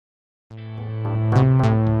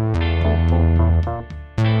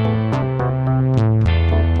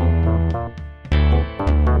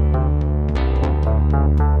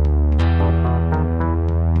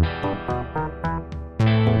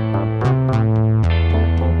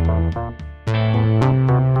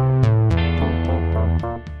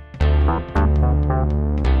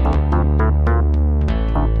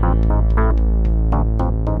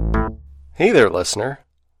Hey there, listener.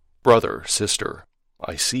 Brother, sister,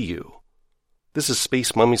 I see you. This is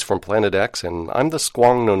Space Mummies from Planet X, and I'm the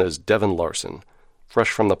squong known as Devin Larson, fresh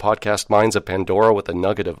from the podcast Minds of Pandora with a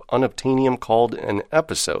nugget of unobtainium called an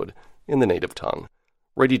episode in the native tongue,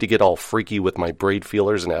 ready to get all freaky with my braid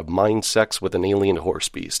feelers and have mind sex with an alien horse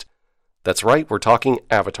beast. That's right, we're talking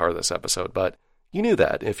Avatar this episode, but you knew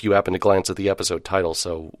that if you happened to glance at the episode title,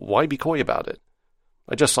 so why be coy about it?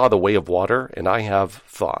 I just saw The Way of Water, and I have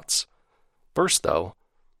thoughts. First, though,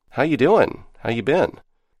 how you doing? How you been?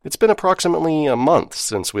 It's been approximately a month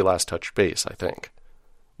since we last touched base, I think.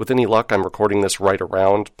 With any luck, I'm recording this right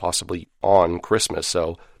around, possibly on Christmas,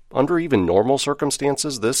 so under even normal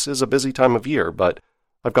circumstances, this is a busy time of year, but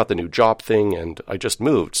I've got the new job thing, and I just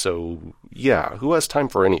moved, so yeah, who has time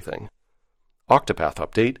for anything? Octopath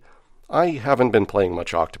update. I haven't been playing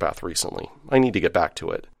much Octopath recently. I need to get back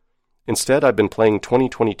to it. Instead, I've been playing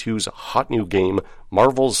 2022's hot new game,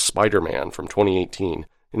 Marvel's Spider-Man from 2018,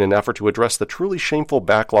 in an effort to address the truly shameful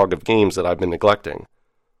backlog of games that I've been neglecting.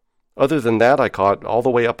 Other than that, I caught all the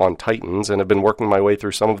way up on Titans and have been working my way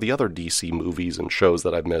through some of the other DC movies and shows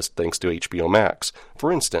that I've missed thanks to HBO Max.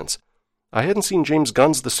 For instance, I hadn't seen James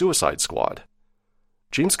Gunn's The Suicide Squad.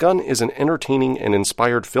 James Gunn is an entertaining and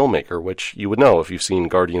inspired filmmaker, which you would know if you've seen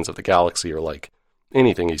Guardians of the Galaxy or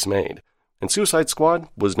anything he's made. And Suicide Squad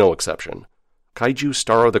was no exception. Kaiju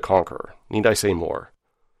Starro the Conqueror, need I say more?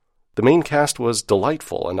 The main cast was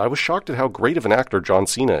delightful, and I was shocked at how great of an actor John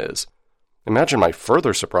Cena is. Imagine my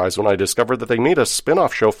further surprise when I discovered that they made a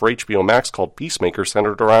spin-off show for HBO Max called Peacemaker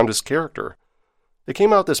centered around his character. It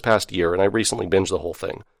came out this past year, and I recently binged the whole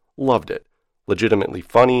thing. Loved it. Legitimately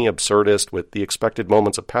funny, absurdist, with the expected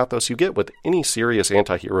moments of pathos you get with any serious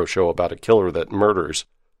anti-hero show about a killer that murders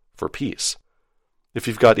for peace. If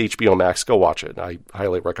you've got HBO Max, go watch it. I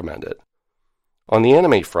highly recommend it. On the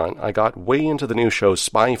anime front, I got way into the new show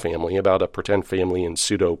Spy Family about a pretend family in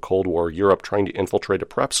pseudo-Cold War Europe trying to infiltrate a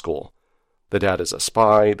prep school. The dad is a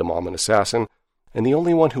spy, the mom an assassin, and the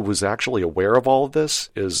only one who was actually aware of all of this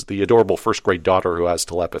is the adorable first-grade daughter who has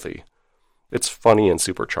telepathy. It's funny and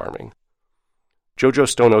super charming. JoJo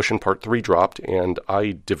Stone Ocean Part 3 dropped, and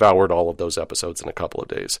I devoured all of those episodes in a couple of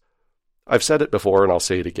days. I've said it before, and I'll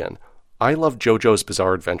say it again. I love JoJo's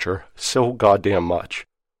Bizarre Adventure so goddamn much.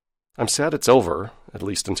 I'm sad it's over, at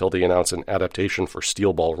least until they announce an adaptation for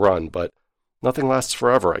Steel Ball Run, but nothing lasts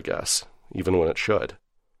forever, I guess, even when it should.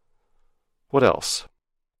 What else?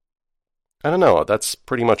 I don't know, that's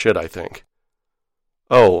pretty much it, I think.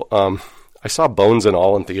 I saw Bones and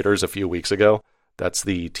All in theaters a few weeks ago. That's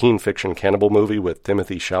the teen fiction cannibal movie with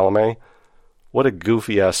Timothée Chalamet. What a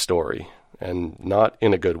goofy-ass story, and not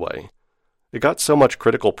in a good way. It got so much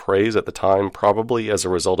critical praise at the time, probably as a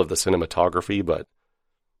result of the cinematography, but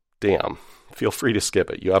damn, feel free to skip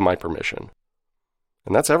it. You have my permission.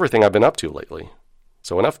 And that's everything I've been up to lately.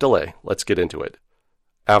 So enough delay, let's get into it.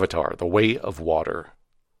 Avatar, The Way of Water.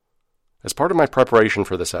 As part of my preparation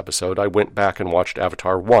for this episode, I went back and watched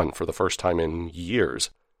Avatar 1 for the first time in years,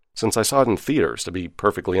 since I saw it in theaters, to be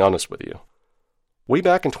perfectly honest with you. Way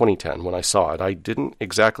back in 2010, when I saw it, I didn't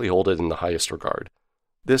exactly hold it in the highest regard.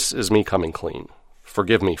 This is me coming clean.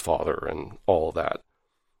 Forgive me, Father, and all that.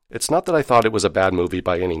 It's not that I thought it was a bad movie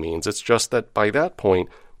by any means, it's just that by that point,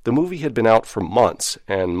 the movie had been out for months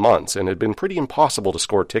and had been pretty impossible to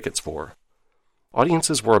score tickets for.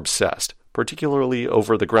 Audiences were obsessed, particularly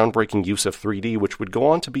over the groundbreaking use of 3D, which would go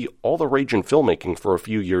on to be all the rage in filmmaking for a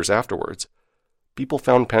few years afterwards. People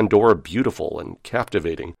found Pandora beautiful and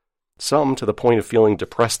captivating, some to the point of feeling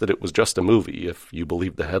depressed that it was just a movie, if you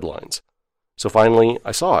believed the headlines. So finally,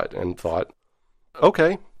 I saw it and thought,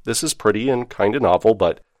 okay, this is pretty and kind of novel,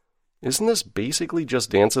 but isn't this basically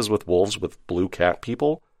just Dances with Wolves with blue cat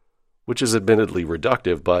people? Which is admittedly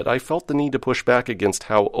reductive, but I felt the need to push back against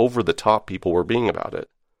how over-the-top people were being about it.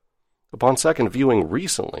 Upon second viewing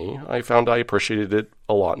recently, I found I appreciated it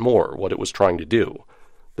a lot more, what it was trying to do,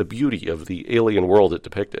 the beauty of the alien world it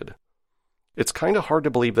depicted. It's kind of hard to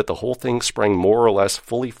believe that the whole thing sprang more or less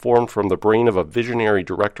fully formed from the brain of a visionary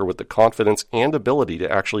director with the confidence and ability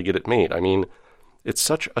to actually get it made. I mean, it's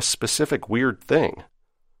such a specific weird thing.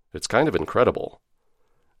 It's kind of incredible.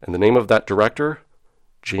 And the name of that director?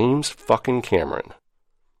 James fucking Cameron.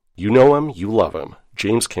 You know him, you love him.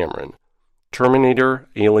 James Cameron. Terminator,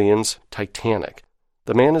 Aliens, Titanic.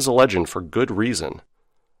 The man is a legend for good reason.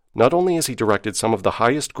 Not only has he directed some of the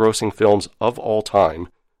highest-grossing films of all time,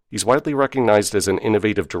 he's widely recognized as an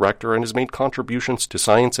innovative director and has made contributions to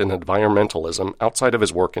science and environmentalism outside of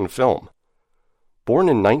his work in film. Born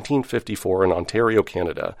in 1954 in Ontario,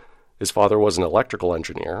 Canada, his father was an electrical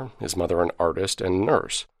engineer, his mother an artist and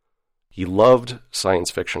nurse. He loved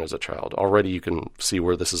science fiction as a child. Already you can see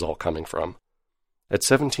where this is all coming from. At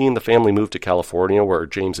 17, the family moved to California, where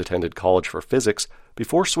James attended college for physics,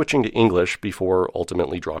 before switching to English, before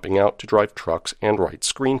ultimately dropping out to drive trucks and write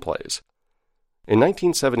screenplays. In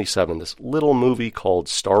 1977, this little movie called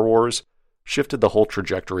Star Wars shifted the whole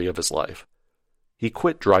trajectory of his life. He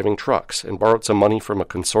quit driving trucks and borrowed some money from a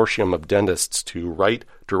consortium of dentists to write,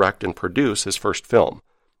 direct, and produce his first film,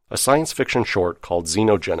 a science fiction short called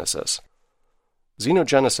Xenogenesis.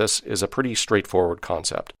 Xenogenesis is a pretty straightforward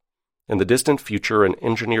concept. In the distant future, an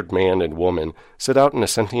engineered man and woman set out in a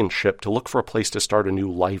sentient ship to look for a place to start a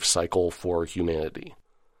new life cycle for humanity.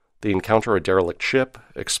 They encounter a derelict ship,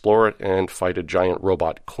 explore it, and fight a giant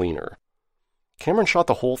robot cleaner. Cameron shot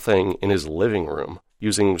the whole thing in his living room,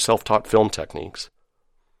 using self-taught film techniques.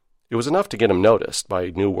 It was enough to get him noticed by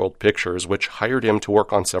New World Pictures, which hired him to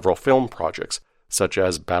work on several film projects, such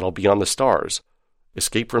as Battle Beyond the Stars,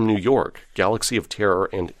 Escape from New York, Galaxy of Terror,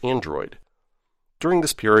 and Android. During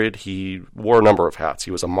this period, he wore a number of hats.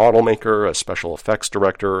 He was a model maker, a special effects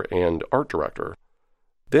director, and art director.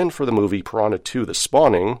 Then for the movie Piranha 2: The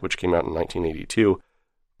Spawning, which came out in 1982,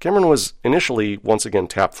 Cameron was initially once again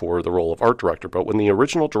tapped for the role of art director, but when the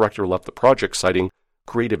original director left the project citing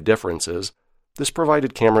creative differences, this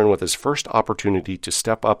provided Cameron with his first opportunity to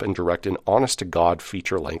step up and direct an honest-to-God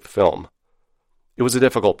feature-length film. It was a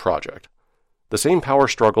difficult project. The same power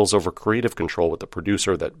struggles over creative control with the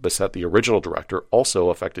producer that beset the original director also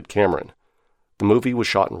affected Cameron. The movie was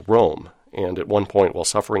shot in Rome, and at one point while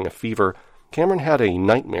suffering a fever, Cameron had a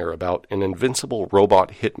nightmare about an invincible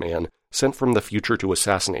robot hitman sent from the future to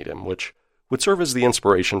assassinate him, which would serve as the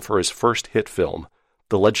inspiration for his first hit film,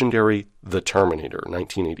 the legendary The Terminator,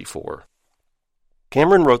 1984.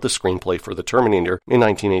 Cameron wrote the screenplay for The Terminator in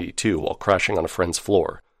 1982 while crashing on a friend's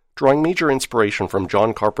floor, drawing major inspiration from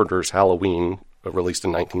John Carpenter's Halloween, released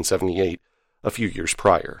in 1978, a few years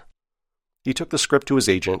prior. He took the script to his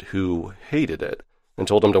agent, who hated it, and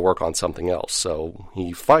told him to work on something else, so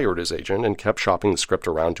he fired his agent and kept shopping the script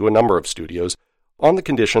around to a number of studios on the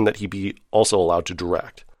condition that he be also allowed to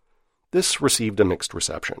direct. This received a mixed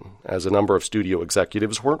reception, as a number of studio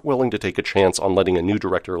executives weren't willing to take a chance on letting a new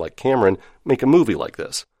director like Cameron make a movie like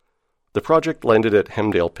this. The project landed at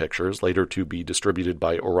Hemdale Pictures, later to be distributed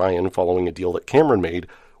by Orion following a deal that Cameron made,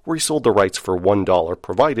 where he sold the rights for $1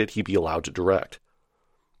 provided he be allowed to direct.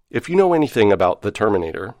 If you know anything about The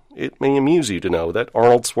Terminator, it may amuse you to know that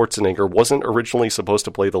Arnold Schwarzenegger wasn't originally supposed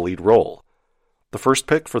to play the lead role. The first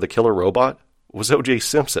pick for the killer robot was O.J.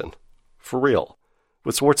 Simpson. For real.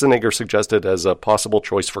 With Schwarzenegger suggested as a possible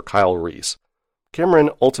choice for Kyle Reese. Cameron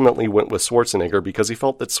ultimately went with Schwarzenegger because he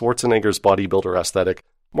felt that Schwarzenegger's bodybuilder aesthetic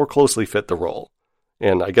more closely fit the role.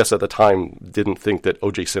 And I guess at the time didn't think that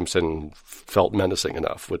O.J. Simpson felt menacing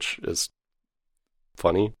enough, which is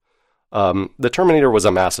funny. The Terminator was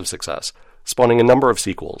a massive success, spawning a number of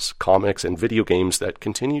sequels, comics, and video games that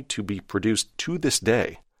continued to be produced to this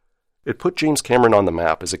day. It put James Cameron on the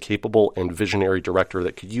map as a capable and visionary director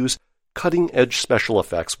that could use cutting-edge special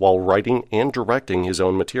effects while writing and directing his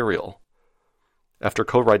own material. After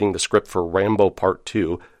co-writing the script for Rambo Part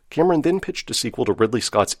 2, Cameron then pitched a sequel to Ridley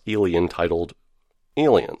Scott's Alien titled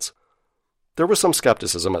Aliens. There was some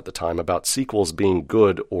skepticism at the time about sequels being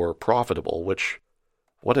good or profitable, which,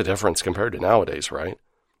 what a difference compared to nowadays, right?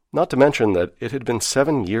 Not to mention that it had been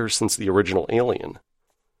 7 years since the original Alien.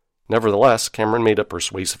 Nevertheless, Cameron made a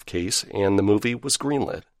persuasive case, and the movie was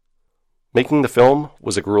greenlit. Making the film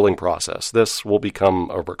was a grueling process. This will become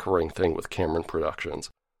a recurring thing with Cameron Productions,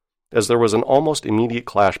 as there was an almost immediate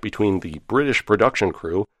clash between the British production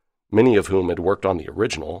crew, many of whom had worked on the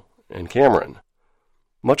original, and Cameron.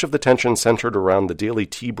 Much of the tension centered around the daily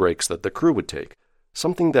tea breaks that the crew would take,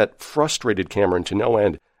 something that frustrated Cameron to no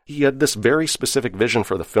end. He had this very specific vision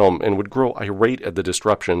for the film and would grow irate at the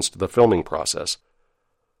disruptions to the filming process.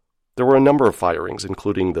 There were a number of firings,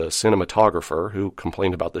 including the cinematographer, who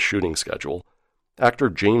complained about the shooting schedule, actor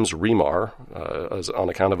James Remar, on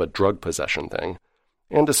account of a drug possession thing,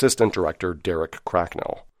 and assistant director Derek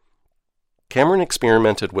Cracknell. Cameron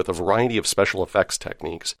experimented with a variety of special effects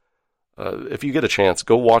techniques. If you get a chance,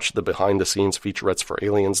 go watch the behind-the-scenes featurettes for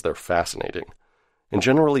Aliens. They're fascinating, and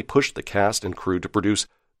generally pushed the cast and crew to produce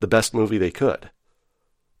the best movie they could.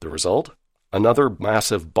 The result? Another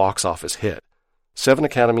massive box office hit. 7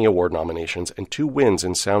 Academy Award nominations, and 2 wins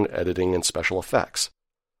in sound editing and special effects.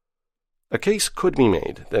 A case could be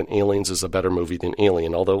made that Aliens is a better movie than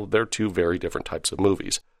Alien, although they're 2 very different types of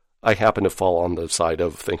movies. I happen to fall on the side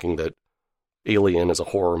of thinking that Alien as a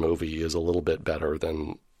horror movie is a little bit better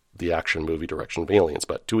than the action movie direction of Aliens,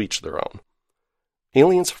 but to each their own.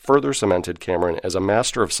 Aliens further cemented Cameron as a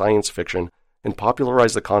master of science fiction and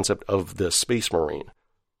popularized the concept of the Space Marine.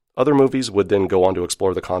 Other movies would then go on to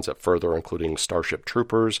explore the concept further, including Starship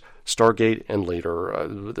Troopers, Stargate, and later a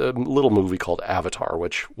little movie called Avatar,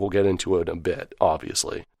 which we'll get into in a bit,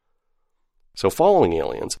 obviously. So following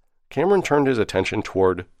Aliens, Cameron turned his attention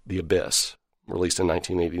toward The Abyss, released in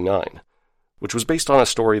 1989, which was based on a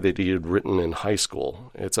story that he had written in high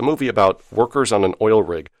school. It's a movie about workers on an oil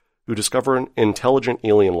rig who discover an intelligent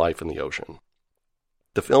alien life in the ocean.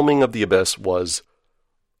 The filming of The Abyss was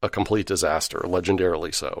a complete disaster,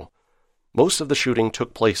 legendarily so. Most of the shooting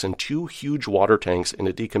took place in 2 huge water tanks in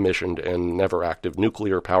a decommissioned and never-active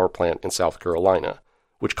nuclear power plant in South Carolina,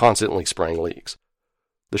 which constantly sprang leaks.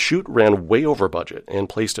 The shoot ran way over budget and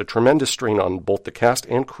placed a tremendous strain on both the cast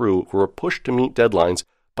and crew, who were pushed to meet deadlines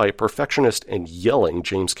by a perfectionist and yelling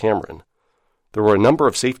James Cameron. There were a number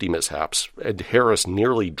of safety mishaps. Ed Harris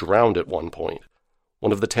nearly drowned at one point.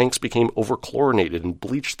 One of the tanks became overchlorinated and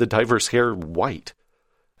bleached the diver's hair white.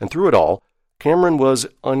 And through it all, Cameron was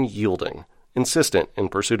unyielding, insistent in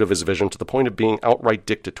pursuit of his vision to the point of being outright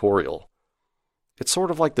dictatorial. It's sort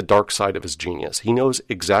of like the dark side of his genius. He knows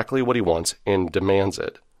exactly what he wants and demands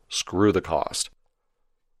it. Screw the cost.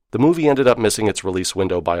 The movie ended up missing its release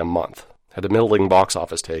window by a month, had a middling box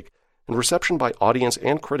office take, and reception by audience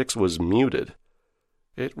and critics was muted.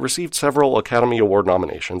 It received several Academy Award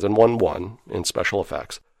nominations and won one in special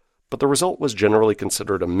effects, but the result was generally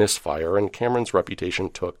considered a misfire, and Cameron's reputation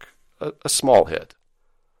took a small hit.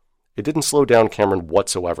 It didn't slow down Cameron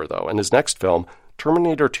whatsoever, though, and his next film,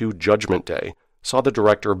 Terminator 2 Judgment Day, saw the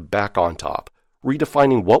director back on top,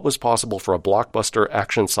 redefining what was possible for a blockbuster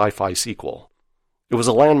action sci-fi sequel. It was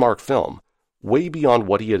a landmark film, way beyond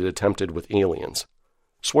what he had attempted with Aliens.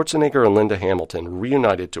 Schwarzenegger and Linda Hamilton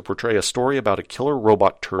reunited to portray a story about a killer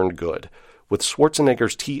robot turned good, with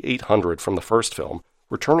Schwarzenegger's T-800 from the first film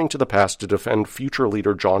returning to the past to defend future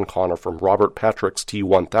leader John Connor from Robert Patrick's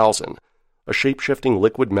T-1000, a shape-shifting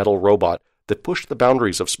liquid metal robot that pushed the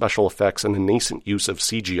boundaries of special effects and the nascent use of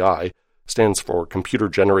CGI, stands for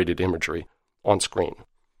computer-generated imagery, on screen.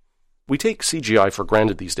 We take CGI for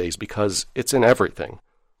granted these days because it's in everything.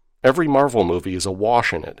 Every Marvel movie is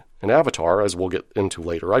awash in it, and Avatar, as we'll get into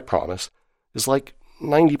later, I promise, is like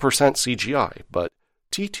 90% CGI, but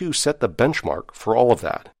T2 set the benchmark for all of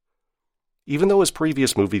that. Even though his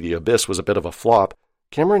previous movie, The Abyss, was a bit of a flop,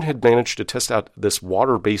 Cameron had managed to test out this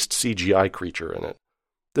water-based CGI creature in it.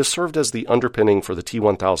 This served as the underpinning for the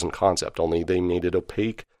T-1000 concept, only they made it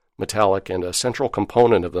opaque, metallic, and a central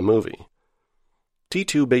component of the movie.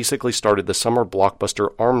 T2 basically started the summer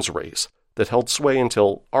blockbuster arms race that held sway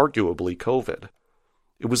until, arguably, COVID.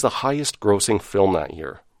 It was the highest-grossing film that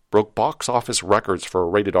year, broke box office records for a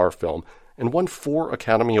rated-R film, and won 4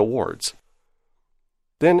 Academy Awards.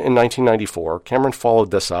 Then, in 1994, Cameron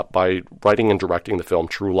followed this up by writing and directing the film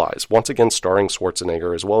True Lies, once again starring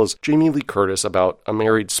Schwarzenegger as well as Jamie Lee Curtis, about a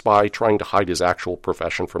married spy trying to hide his actual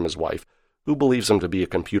profession from his wife, who believes him to be a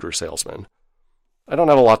computer salesman. I don't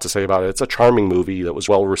have a lot to say about it. It's a charming movie that was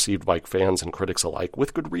well received by fans and critics alike,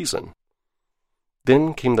 with good reason.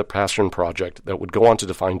 Then came the passion project that would go on to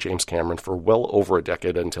define James Cameron for well over a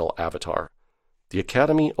decade until Avatar, the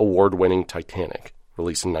Academy Award-winning Titanic,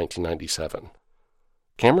 released in 1997.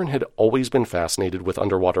 Cameron had always been fascinated with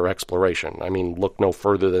underwater exploration. I mean, look no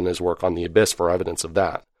further than his work on The Abyss for evidence of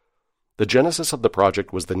that. The genesis of the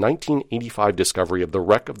project was the 1985 discovery of the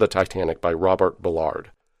wreck of the Titanic by Robert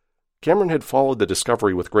Ballard. Cameron had followed the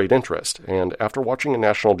discovery with great interest, and after watching a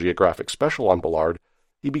National Geographic special on Ballard,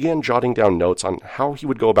 he began jotting down notes on how he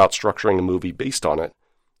would go about structuring a movie based on it,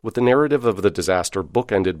 with the narrative of the disaster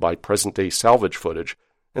bookended by present-day salvage footage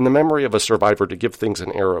and the memory of a survivor to give things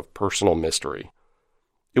an air of personal mystery.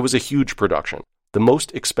 It was a huge production, the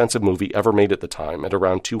most expensive movie ever made at the time, at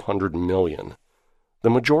around $200 million. The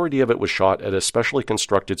majority of it was shot at a specially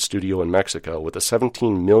constructed studio in Mexico with a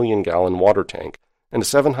 17 million-gallon water tank and a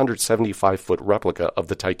 775-foot replica of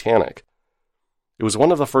the Titanic. It was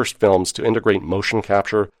one of the first films to integrate motion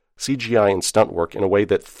capture, CGI, and stunt work in a way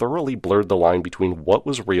that thoroughly blurred the line between what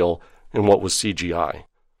was real and what was CGI.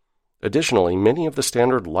 Additionally, many of the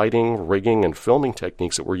standard lighting, rigging, and filming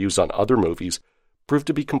techniques that were used on other movies proved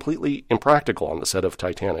to be completely impractical on the set of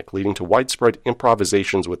Titanic, leading to widespread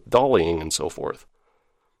improvisations with dollying and so forth.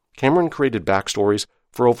 Cameron created backstories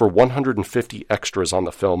for over 150 extras on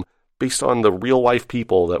the film based on the real-life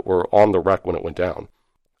people that were on the wreck when it went down.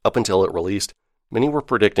 Up until it released, many were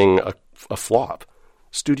predicting a flop.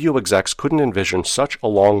 Studio execs couldn't envision such a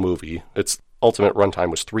long movie, its ultimate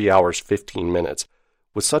runtime was 3 hours 15 minutes,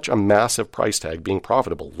 with such a massive price tag being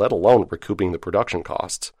profitable, let alone recouping the production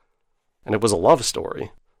costs. And it was a love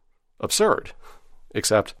story. Absurd.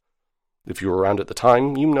 Except, If you were around at the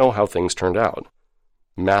time, you know how things turned out.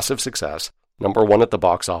 Massive success, #1 at the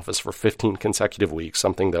box office for 15 consecutive weeks,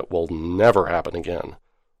 something that will never happen again.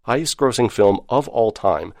 Highest-grossing film of all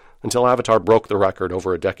time, until Avatar broke the record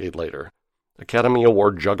over a decade later. Academy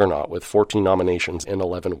Award juggernaut with 14 nominations and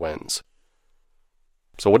 11 wins.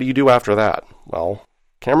 So what do you do after that? Well,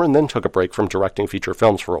 Cameron then took a break from directing feature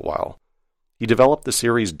films for a while. He developed the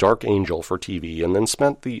series Dark Angel for TV and then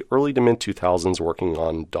spent the early to mid-2000s working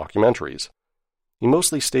on documentaries. He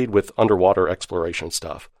mostly stayed with underwater exploration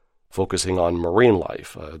stuff, focusing on marine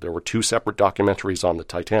life. There were 2 separate documentaries on the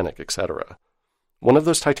Titanic, etc. One of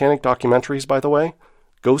those Titanic documentaries, by the way,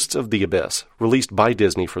 Ghosts of the Abyss, released by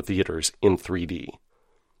Disney for theaters in 3D.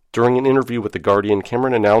 During an interview with The Guardian,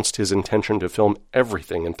 Cameron announced his intention to film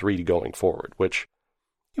everything in 3D going forward, which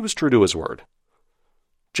he was true to his word.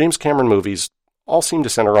 James Cameron movies all seem to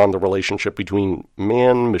center on the relationship between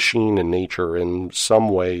man, machine, and nature in some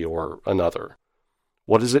way or another.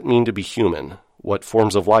 What does it mean to be human? What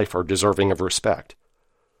forms of life are deserving of respect?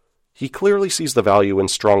 He clearly sees the value in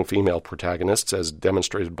strong female protagonists, as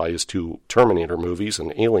demonstrated by his 2 Terminator movies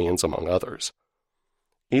and Aliens, among others.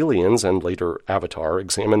 Aliens, and later Avatar,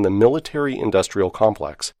 examine the military-industrial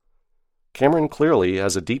complex. Cameron clearly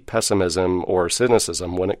has a deep pessimism or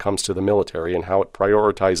cynicism when it comes to the military and how it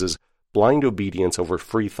prioritizes blind obedience over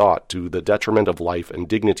free thought to the detriment of life and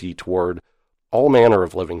dignity toward all manner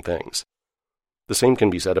of living things. The same can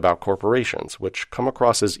be said about corporations, which come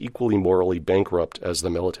across as equally morally bankrupt as the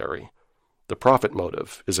military. The profit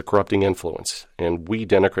motive is a corrupting influence, and we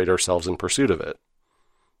denigrate ourselves in pursuit of it.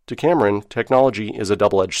 To Cameron, technology is a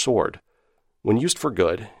double-edged sword. When used for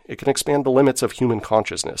good, it can expand the limits of human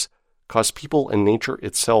consciousness, cause people and nature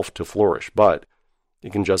itself to flourish, but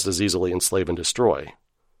it can just as easily enslave and destroy.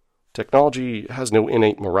 Technology has no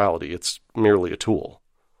innate morality, it's merely a tool.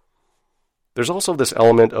 There's also this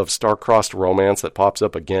element of star-crossed romance that pops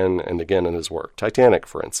up again and again in his work. Titanic,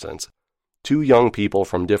 for instance. 2 young people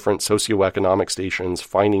from different socioeconomic stations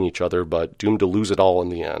finding each other but doomed to lose it all in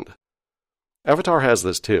the end. Avatar has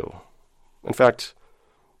this too. In fact,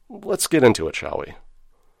 let's get into it, shall we?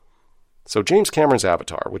 So James Cameron's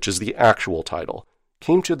Avatar, which is the actual title,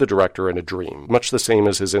 came to the director in a dream, much the same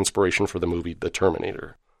as his inspiration for the movie The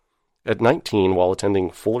Terminator. At 19, while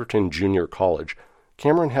attending Fullerton Junior College,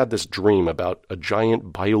 Cameron had this dream about a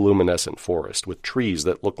giant bioluminescent forest with trees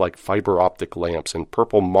that look like fiber optic lamps and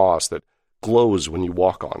purple moss that glows when you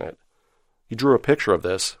walk on it. He drew a picture of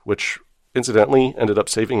this, which incidentally ended up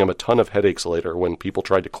saving him a ton of headaches later when people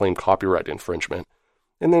tried to claim copyright infringement,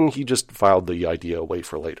 and then he just filed the idea away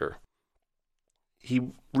for later.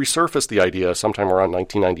 He resurfaced the idea sometime around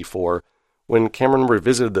 1994 when Cameron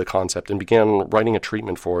revisited the concept and began writing a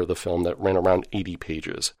treatment for the film that ran around 80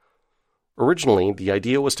 pages. Originally, the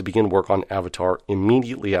idea was to begin work on Avatar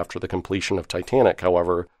immediately after the completion of Titanic.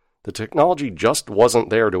 However, the technology just wasn't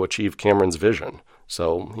there to achieve Cameron's vision,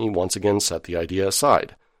 so he once again set the idea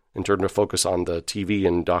aside and turned to focus on the TV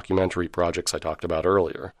and documentary projects I talked about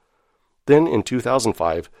earlier. Then, in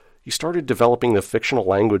 2005, he started developing the fictional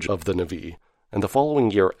language of the Na'vi, and the following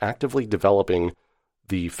year actively developing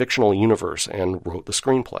the fictional universe and wrote the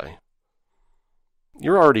screenplay.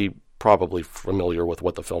 You're already probably familiar with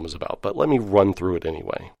what the film is about, but let me run through it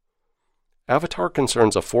anyway. Avatar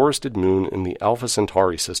concerns a forested moon in the Alpha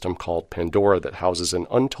Centauri system called Pandora that houses an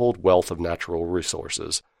untold wealth of natural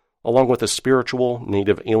resources, along with a spiritual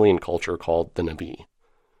native alien culture called the Na'vi.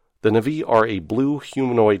 The Na'vi are a blue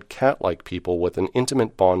humanoid cat-like people with an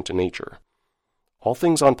intimate bond to nature. All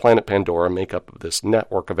things on planet Pandora make up this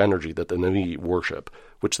network of energy that the Na'vi worship,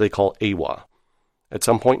 which they call Awa. At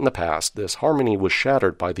some point in the past, this harmony was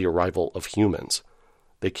shattered by the arrival of humans.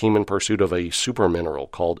 They came in pursuit of a supermineral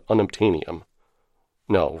called unobtainium.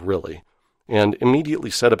 No, really. And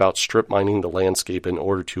immediately set about strip mining the landscape in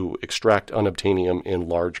order to extract unobtainium in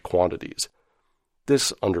large quantities.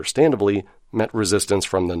 This, understandably, met resistance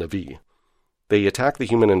from the Na'vi. They attack the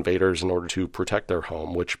human invaders in order to protect their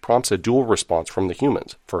home, which prompts a dual response from the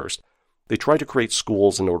humans. First, they try to create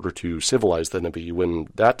schools in order to civilize the Na'vi. When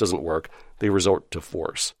that doesn't work, they resort to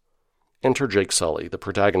force. Enter Jake Sully, the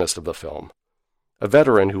protagonist of the film. A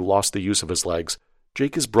veteran who lost the use of his legs,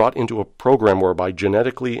 Jake is brought into a program whereby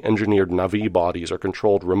genetically engineered Na'vi bodies are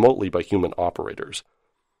controlled remotely by human operators.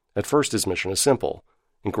 At first, his mission is simple: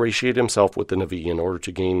 ingratiate himself with the Na'vi in order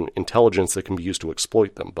to gain intelligence that can be used to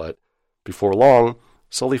exploit them, but before long,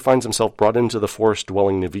 Sully finds himself brought into the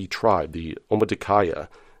forest-dwelling Na'vi tribe, the Omadikaya,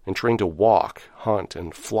 and trained to walk, hunt,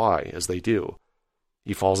 and fly as they do.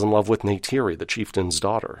 He falls in love with Neytiri, the chieftain's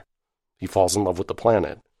daughter. He falls in love with the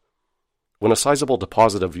planet. When a sizable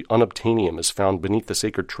deposit of unobtainium is found beneath the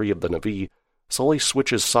sacred tree of the Na'vi, Sully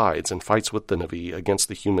switches sides and fights with the Na'vi against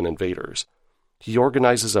the human invaders. He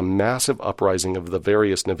organizes a massive uprising of the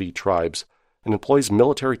various Na'vi tribes and employs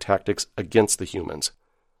military tactics against the humans.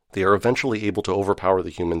 They are eventually able to overpower the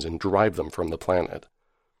humans and drive them from the planet.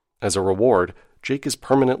 As a reward, Jake is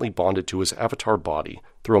permanently bonded to his avatar body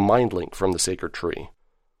through a mind link from the sacred tree.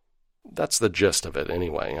 That's the gist of it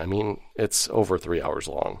anyway. I mean, it's over 3 hours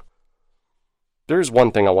long. There's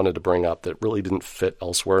one thing I wanted to bring up that really didn't fit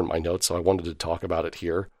elsewhere in my notes, so I wanted to talk about it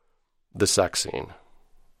here. The sex scene.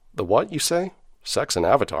 The what, you say? Sex in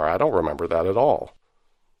Avatar? I don't remember that at all.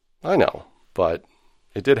 I know, but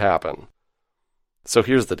it did happen. So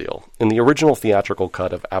here's the deal. In the original theatrical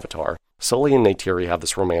cut of Avatar, Sully and Neytiri have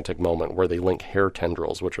this romantic moment where they link hair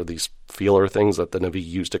tendrils, which are these feeler things that the Na'vi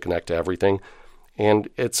use to connect to everything, and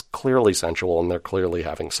it's clearly sensual and they're clearly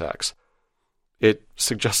having sex. It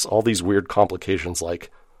suggests all these weird complications like,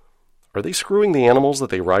 are they screwing the animals that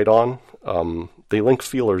they ride on? They link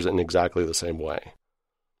feelers in exactly the same way.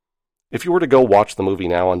 If you were to go watch the movie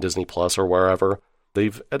now on Disney Plus or wherever,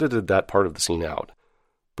 they've edited that part of the scene out,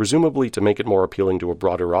 presumably to make it more appealing to a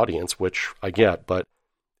broader audience, which I get, but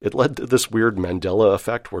it led to this weird Mandela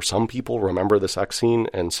effect where some people remember the sex scene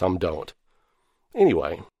and some don't.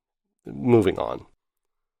 Anyway, moving on.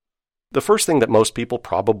 The first thing that most people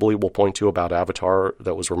probably will point to about Avatar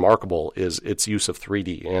that was remarkable is its use of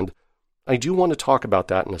 3D, and I do want to talk about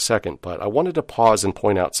that in a second, but I wanted to pause and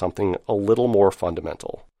point out something a little more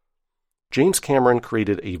fundamental. James Cameron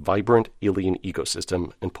created a vibrant alien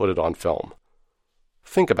ecosystem and put it on film.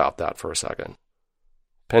 Think about that for a second.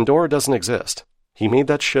 Pandora doesn't exist. He made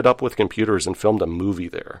that shit up with computers and filmed a movie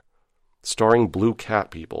there, starring blue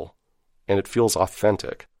cat people, and it feels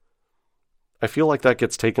authentic. I feel like that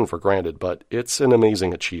gets taken for granted, but it's an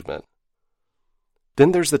amazing achievement.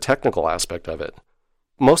 Then there's the technical aspect of it.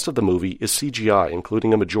 Most of the movie is CGI,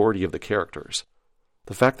 including a majority of the characters.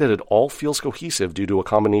 The fact that it all feels cohesive due to a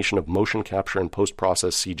combination of motion capture and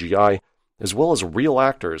post-process CGI, as well as real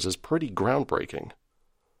actors, is pretty groundbreaking.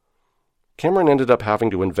 Cameron ended up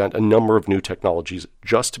having to invent a number of new technologies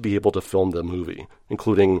just to be able to film the movie,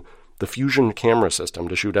 including the Fusion camera system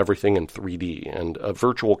to shoot everything in 3D, and a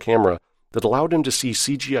virtual camera that allowed him to see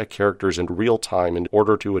CGI characters in real time in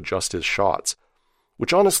order to adjust his shots,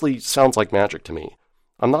 which honestly sounds like magic to me.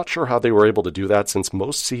 I'm not sure how they were able to do that since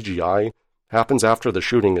most CGI happens after the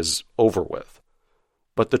shooting is over with.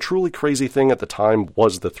 But the truly crazy thing at the time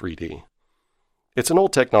was the 3D. It's an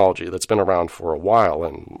old technology that's been around for a while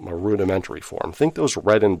in a rudimentary form. Think those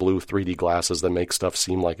red and blue 3D glasses that make stuff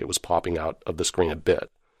seem like it was popping out of the screen a bit.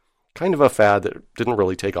 Kind of a fad that didn't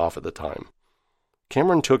really take off at the time.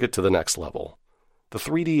 Cameron took it to the next level. The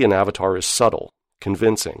 3D in Avatar is subtle,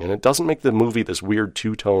 convincing, and it doesn't make the movie this weird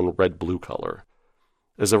two-tone red-blue color.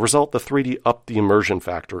 As a result, the 3D upped the immersion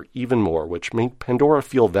factor even more, which made Pandora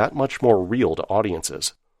feel that much more real to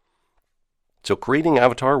audiences. So creating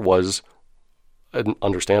Avatar was,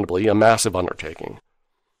 understandably, a massive undertaking.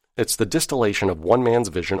 It's the distillation of one man's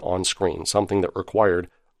vision on screen, something that required,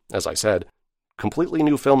 as I said, completely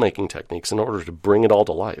new filmmaking techniques in order to bring it all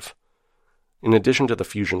to life. In addition to the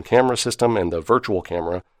Fusion camera system and the virtual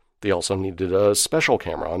camera, they also needed a special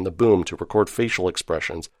camera on the boom to record facial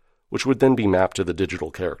expressions, which would then be mapped to the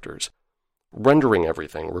digital characters. Rendering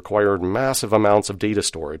everything required massive amounts of data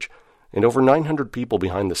storage and over 900 people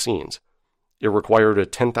behind the scenes. It required a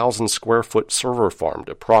 10,000 square foot server farm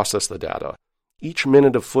to process the data. Each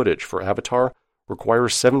minute of footage for Avatar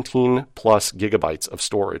requires 17 plus gigabytes of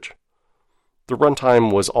storage. The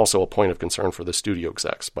runtime was also a point of concern for the studio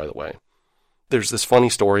execs, by the way. There's this funny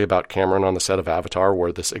story about Cameron on the set of Avatar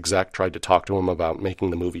where this exec tried to talk to him about making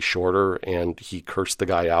the movie shorter, and he cursed the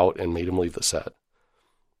guy out and made him leave the set.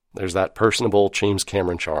 There's that personable James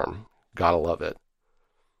Cameron charm. Gotta love it.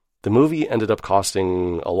 The movie ended up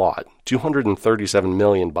costing a lot, $237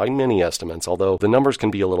 million by many estimates, although the numbers can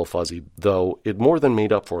be a little fuzzy, though it more than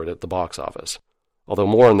made up for it at the box office. Although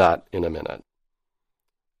more on that in a minute.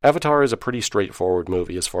 Avatar is a pretty straightforward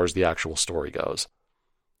movie as far as the actual story goes.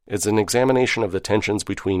 It's an examination of the tensions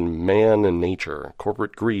between man and nature,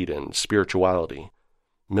 corporate greed and spirituality.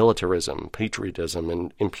 Militarism, patriotism,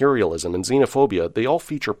 and imperialism and xenophobia, they all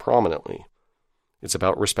feature prominently. It's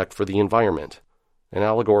about respect for the environment, an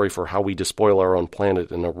allegory for how we despoil our own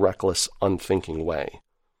planet in a reckless, unthinking way.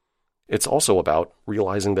 It's also about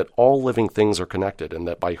realizing that all living things are connected and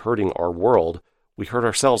that by hurting our world, we hurt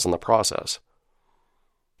ourselves in the process.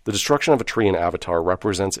 The destruction of a tree in Avatar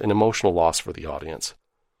represents an emotional loss for the audience.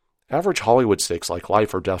 Average Hollywood stakes like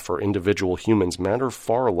life or death for individual humans matter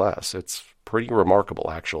far less. It's pretty remarkable,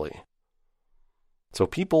 actually. So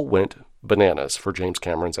people went bananas for James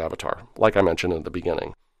Cameron's Avatar, like I mentioned in the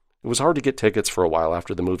beginning. It was hard to get tickets for a while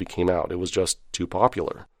after the movie came out. It was just too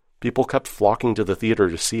popular. People kept flocking to the theater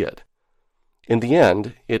to see it. In the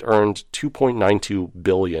end, it earned $2.92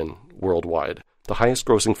 billion worldwide, the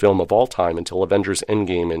highest-grossing film of all time until Avengers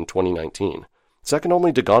Endgame in 2019, second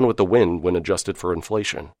only to Gone with the Wind when adjusted for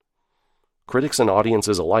inflation. Critics and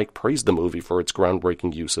audiences alike praised the movie for its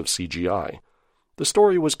groundbreaking use of CGI. The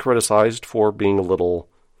story was criticized for being a little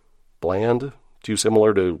bland, too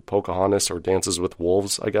similar to Pocahontas or Dances with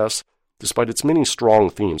Wolves, I guess, despite its many strong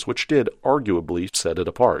themes, which did arguably set it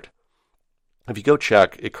apart. If you go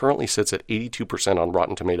check, it currently sits at 82% on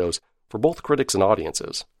Rotten Tomatoes for both critics and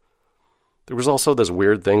audiences. There was also this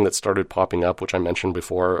weird thing that started popping up, which I mentioned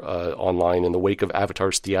before online in the wake of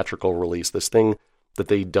Avatar's theatrical release, this thing that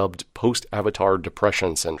they dubbed post-Avatar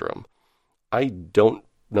depression syndrome. I don't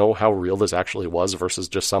know how real this actually was versus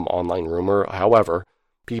just some online rumor. However,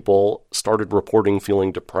 people started reporting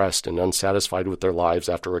feeling depressed and unsatisfied with their lives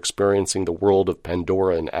after experiencing the world of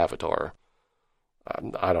Pandora and Avatar.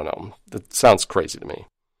 I don't know. It sounds crazy to me.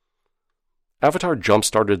 Avatar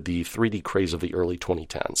jump-started the 3D craze of the early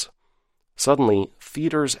 2010s. Suddenly,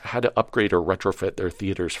 theaters had to upgrade or retrofit their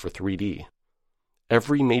theaters for 3D.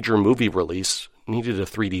 Every major movie release needed a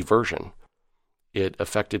 3D version. It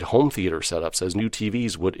affected home theater setups as new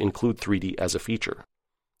TVs would include 3D as a feature.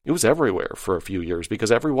 It was everywhere for a few years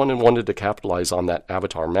because everyone wanted to capitalize on that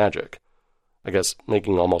Avatar magic. I guess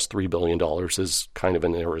making almost $3 billion is kind of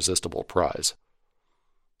an irresistible prize.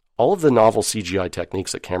 All of the novel CGI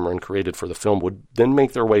techniques that Cameron created for the film would then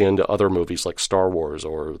make their way into other movies like Star Wars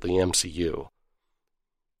or the MCU.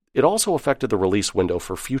 It also affected the release window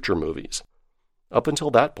for future movies. Up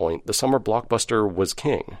until that point, the summer blockbuster was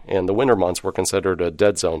king, and the winter months were considered a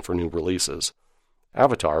dead zone for new releases.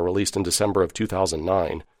 Avatar, released in December of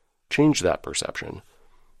 2009, changed that perception.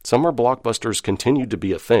 Summer blockbusters continued to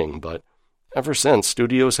be a thing, but ever since,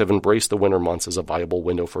 studios have embraced the winter months as a viable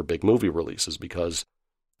window for big movie releases because,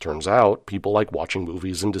 turns out, people like watching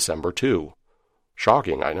movies in December too.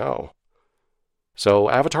 Shocking, I know. So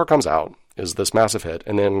Avatar comes out, is this massive hit,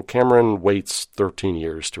 and then Cameron waits 13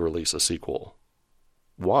 years to release a sequel.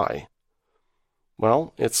 Why?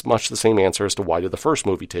 Well, it's much the same answer as to why did the first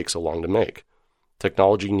movie take so long to make.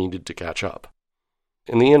 Technology needed to catch up.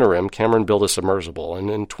 In the interim, Cameron built a submersible,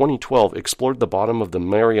 and in 2012 explored the bottom of the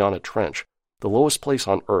Mariana Trench, the lowest place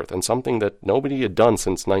on Earth, and something that nobody had done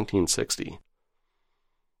since 1960.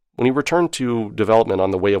 When he returned to development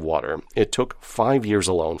on The Way of Water, it took 5 years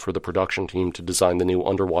alone for the production team to design the new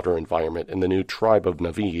underwater environment in the new tribe of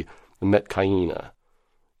Na'vi, the Metkayina.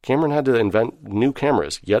 Cameron had to invent new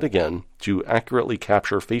cameras, yet again, to accurately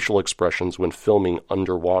capture facial expressions when filming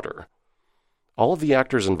underwater. All of the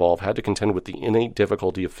actors involved had to contend with the innate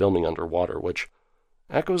difficulty of filming underwater, which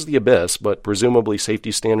echoes the abyss, but presumably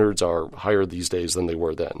safety standards are higher these days than they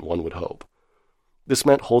were then, one would hope. This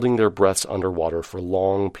meant holding their breaths underwater for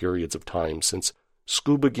long periods of time, since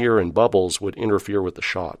scuba gear and bubbles would interfere with the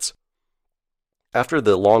shots. After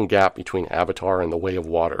the long gap between Avatar and The Way of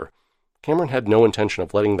Water, Cameron had no intention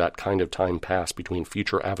of letting that kind of time pass between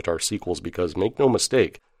future Avatar sequels because, make no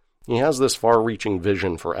mistake, he has this far-reaching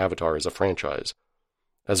vision for Avatar as a franchise.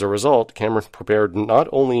 As a result, Cameron prepared not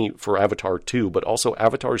only for Avatar 2, but also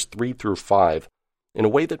Avatars 3 through 5 in a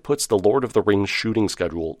way that puts the Lord of the Rings shooting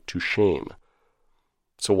schedule to shame.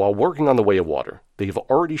 So while working on The Way of Water, they have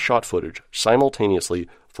already shot footage simultaneously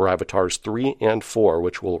for Avatars 3 and 4,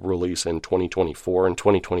 which will release in 2024 and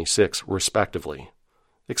 2026, respectively.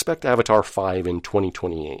 Expect Avatar 5 in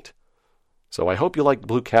 2028. So I hope you like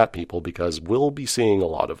Blue Cat, people, because we'll be seeing a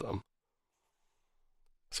lot of them.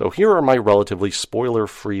 So here are my relatively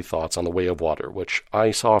spoiler-free thoughts on The Way of Water, which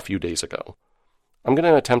I saw a few days ago. I'm going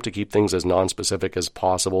to attempt to keep things as non-specific as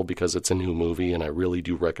possible because it's a new movie and I really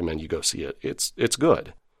do recommend you go see it. It's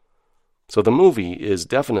good. So the movie is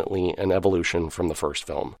definitely an evolution from the first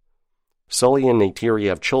film. Sully and Neytiri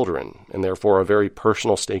have children, and therefore a very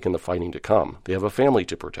personal stake in the fighting to come. They have a family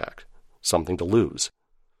to protect, something to lose.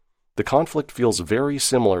 The conflict feels very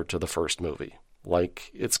similar to the first movie,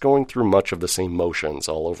 like it's going through much of the same motions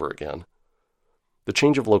all over again. The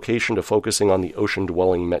change of location to focusing on the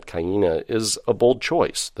ocean-dwelling Metkayina is a bold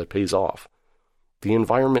choice that pays off. The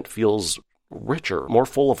environment feels richer, more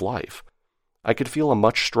full of life. I could feel a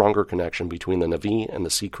much stronger connection between the Na'vi and the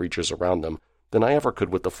sea creatures around them than I ever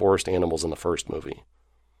could with the forest animals in the first movie.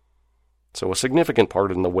 So a significant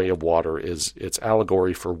part in The Way of Water is its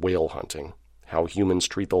allegory for whale hunting, how humans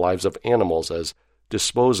treat the lives of animals as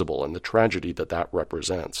disposable and the tragedy that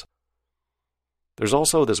represents. There's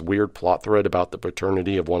also this weird plot thread about the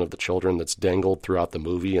paternity of one of the children that's dangled throughout the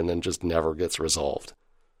movie and then just never gets resolved.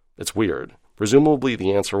 It's weird. Presumably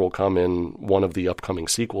the answer will come in one of the upcoming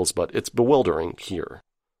sequels, but it's bewildering here.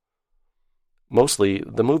 Mostly,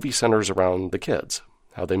 the movie centers around the kids,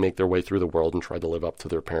 how they make their way through the world and try to live up to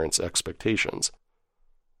their parents' expectations.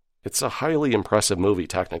 It's a highly impressive movie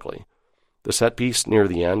technically. The set piece near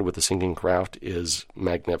the end with the sinking craft is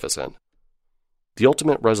magnificent. The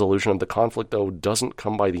ultimate resolution of the conflict, though, doesn't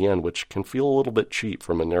come by the end, which can feel a little bit cheap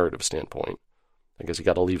from a narrative standpoint. I guess you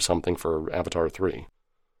gotta leave something for Avatar 3.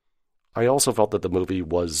 I also felt that the movie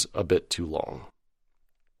was a bit too long.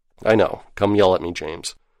 I know, come yell at me,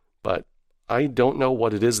 James, but I don't know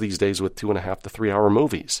what it is these days with 2.5 to 3 hour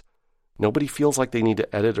movies. Nobody feels like they need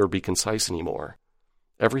to edit or be concise anymore.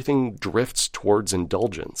 Everything drifts towards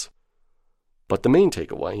indulgence. But the main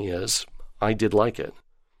takeaway is, I did like it.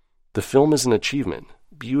 The film is an achievement,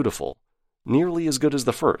 beautiful, nearly as good as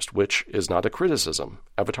the first, which is not a criticism.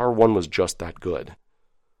 Avatar 1 was just that good.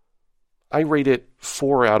 I rate it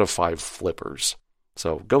 4 out of 5 flippers,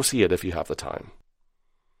 so go see it if you have the time.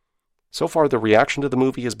 So far, the reaction to the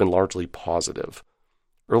movie has been largely positive.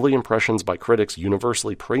 Early impressions by critics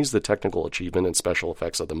universally praise the technical achievement and special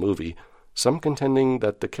effects of the movie, some contending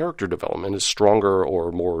that the character development is stronger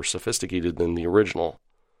or more sophisticated than the original.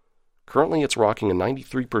 Currently, it's rocking a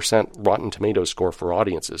 93% Rotten Tomatoes score for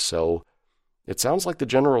audiences, so it sounds like the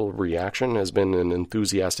general reaction has been an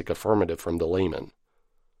enthusiastic affirmative from the layman.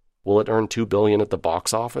 Will it earn $2 billion at the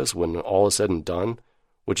box office when all is said and done,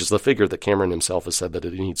 which is the figure that Cameron himself has said that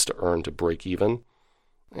it needs to earn to break even?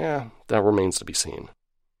 That remains to be seen.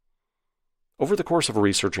 Over the course of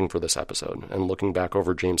researching for this episode, and looking back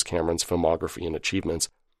over James Cameron's filmography and achievements,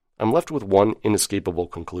 I'm left with one inescapable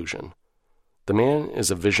conclusion. The man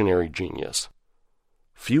is a visionary genius.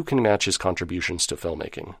 Few can match his contributions to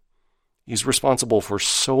filmmaking. He's responsible for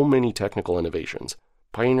so many technical innovations,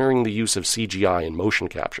 pioneering the use of CGI and motion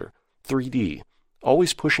capture, 3D,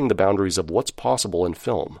 always pushing the boundaries of what's possible in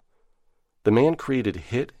film. The man created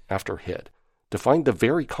hit after hit, defined the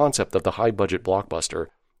very concept of the high-budget blockbuster,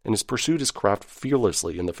 and has pursued his craft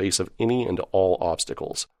fearlessly in the face of any and all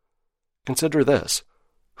obstacles. Consider this.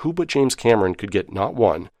 Who but James Cameron could get not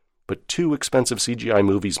one, but 2 expensive CGI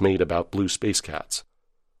movies made about blue space cats?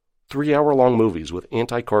 3-hour-long movies with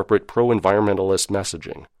anti-corporate, pro-environmentalist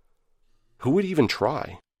messaging. Who would even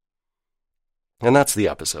try? And that's the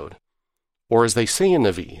episode. Or as they say in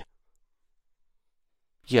the V.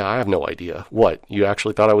 Yeah, I have no idea. What, you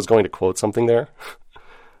actually thought I was going to quote something there?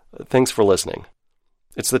 Thanks for listening.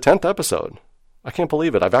 It's the 10th episode. I can't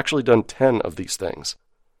believe it. I've actually done 10 of these things.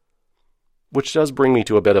 Which does bring me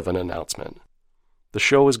to a bit of an announcement. The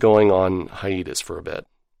show is going on hiatus for a bit.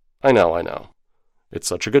 I know. It's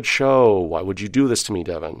such a good show. Why would you do this to me,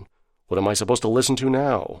 Devin? What am I supposed to listen to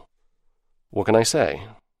now? What can I say?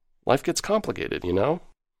 Life gets complicated, you know?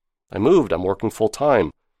 I moved, I'm working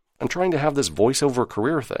full-time. I'm trying to have this voiceover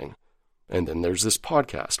career thing. And then there's this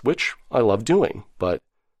podcast, which I love doing, but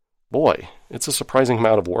boy, it's a surprising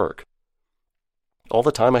amount of work. All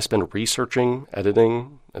the time I spend researching,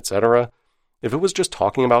 editing, etc. If it was just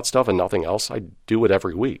talking about stuff and nothing else, I'd do it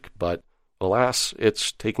every week, but alas,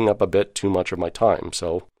 it's taking up a bit too much of my time,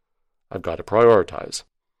 so I've got to prioritize.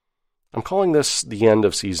 I'm calling this the end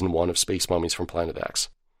of Season 1 of Space Mummies from Planet X.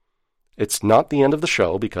 It's not the end of the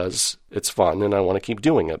show because it's fun and I want to keep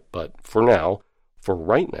doing it, but for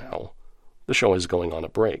right now, the show is going on a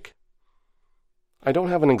break. I don't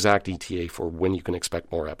have an exact ETA for when you can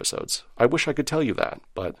expect more episodes. I wish I could tell you that,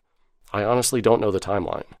 but I honestly don't know the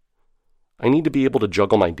timeline. I need to be able to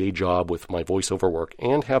juggle my day job with my voiceover work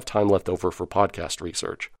and have time left over for podcast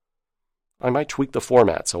research. I might tweak the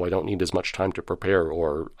format so I don't need as much time to prepare,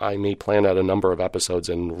 or I may plan out a number of episodes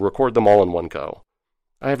and record them all in one go.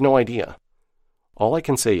 I have no idea. All I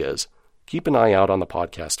can say is, keep an eye out on the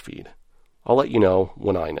podcast feed. I'll let you know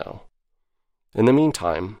when I know. In the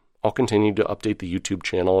meantime, I'll continue to update the YouTube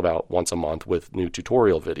channel about once a month with new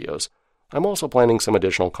tutorial videos. I'm also planning some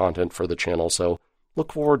additional content for the channel, so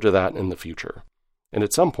look forward to that in the future. And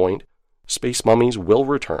at some point, Space Mummies will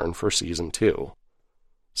return for Season 2.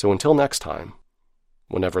 So until next time,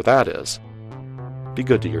 whenever that is, be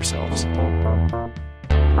good to yourselves.